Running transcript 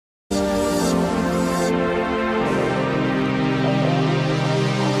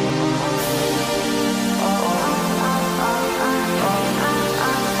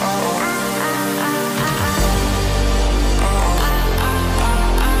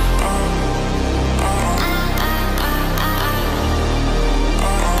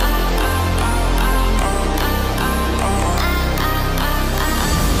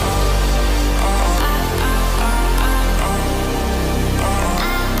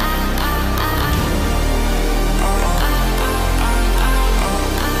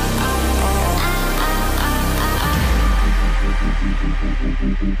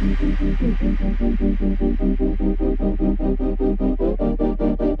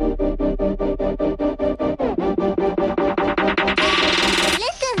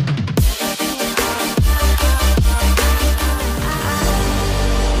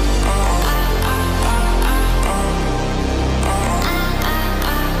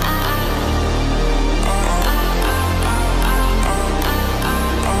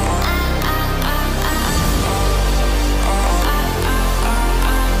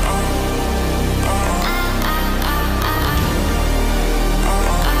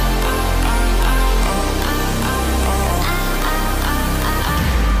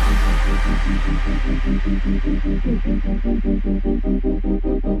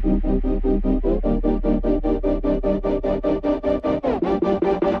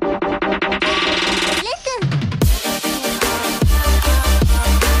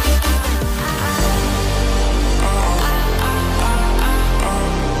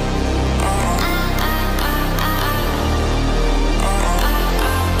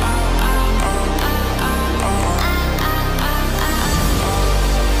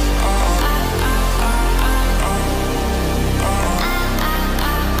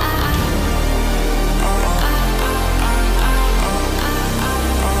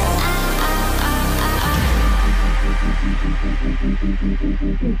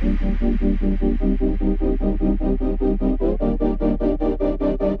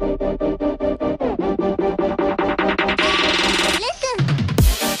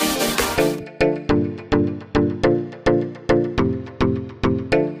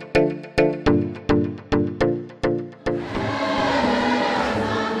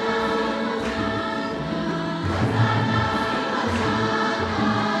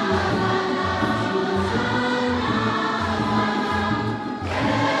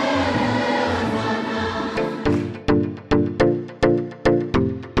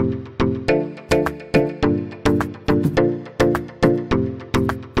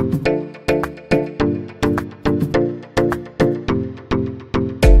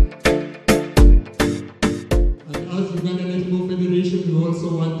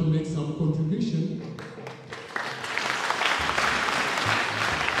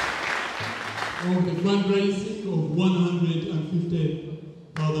of the fundraising of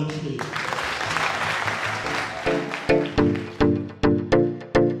 150,000 shillings.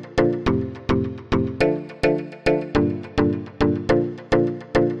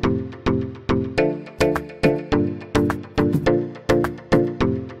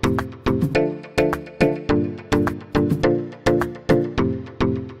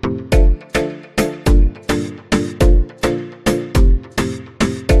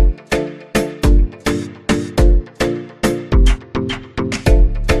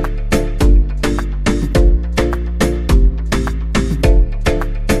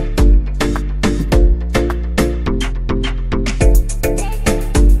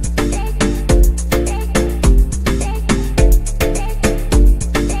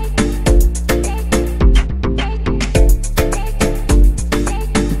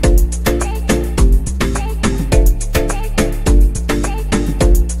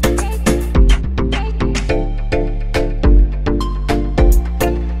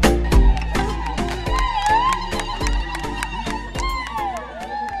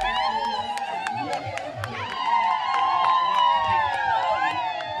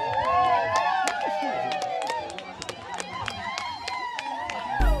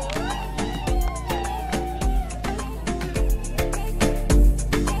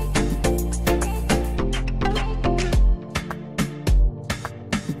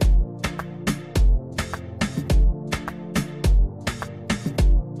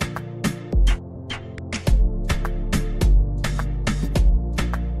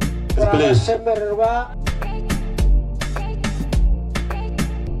 Please.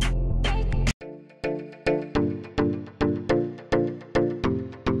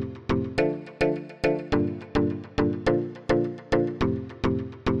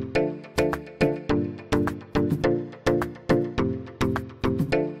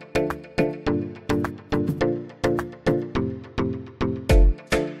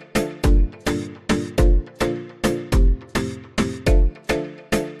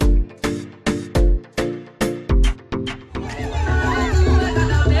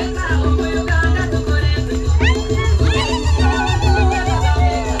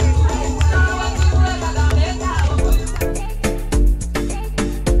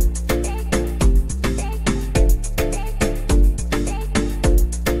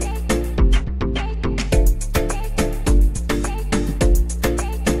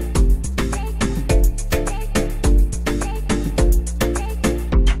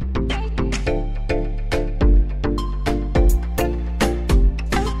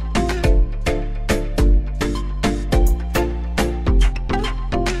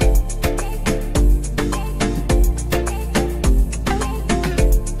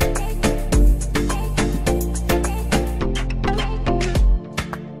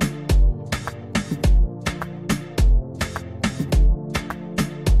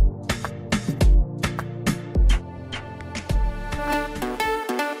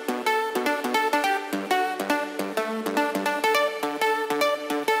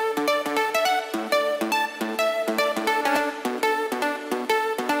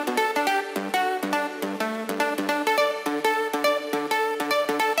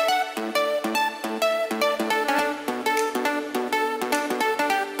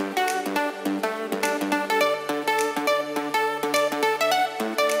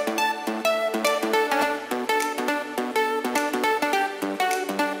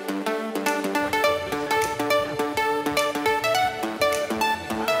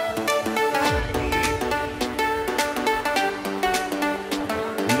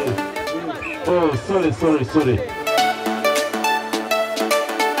 Oh, sorry.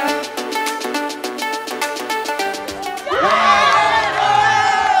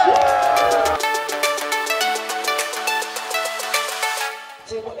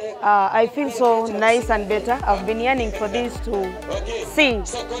 I feel so nice and better. I've been yearning for this to see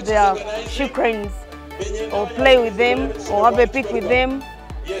their children or play with them or have a pic with them.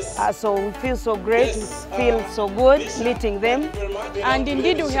 So we feel so great, we feel so good meeting them. And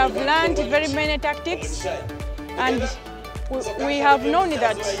indeed we have learned very many tactics, and we have known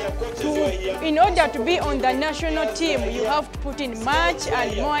that in order to be on the national team, you have to put in much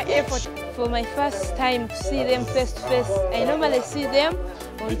and more effort. For my first time to see them face to face, I normally see them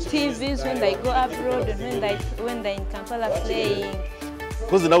on TVs when they go abroad and when they're in Kampala playing.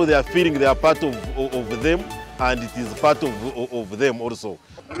 Because now they are feeling they are part of them, and it is part of them also.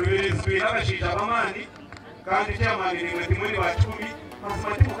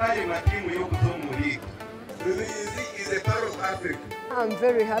 Rubirizi is a part of Africa. I'm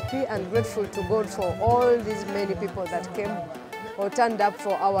very happy and grateful to God for all these many people that came or turned up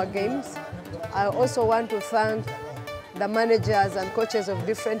for our games. I also want to thank the managers and coaches of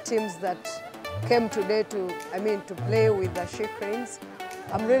different teams that came today to play with the She Cranes.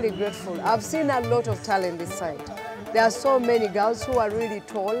 I'm really grateful. I've seen a lot of talent this side. There are so many girls who are really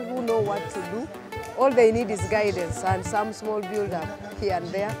tall, who know what to do. All they need is guidance and some small build-up here and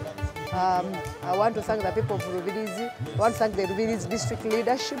there. I want to thank the people of Rubirizi. I want to thank the Rubirizi district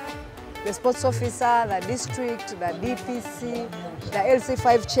leadership, the sports officer, the district, the DPC, the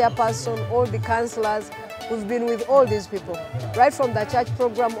LC5 chairperson, all the councillors who've been with all these people. Right from the church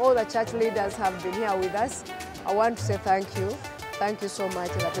program, all the church leaders have been here with us. I want to say thank you. Thank you so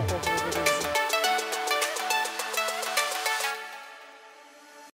much to the people of Rubirizi.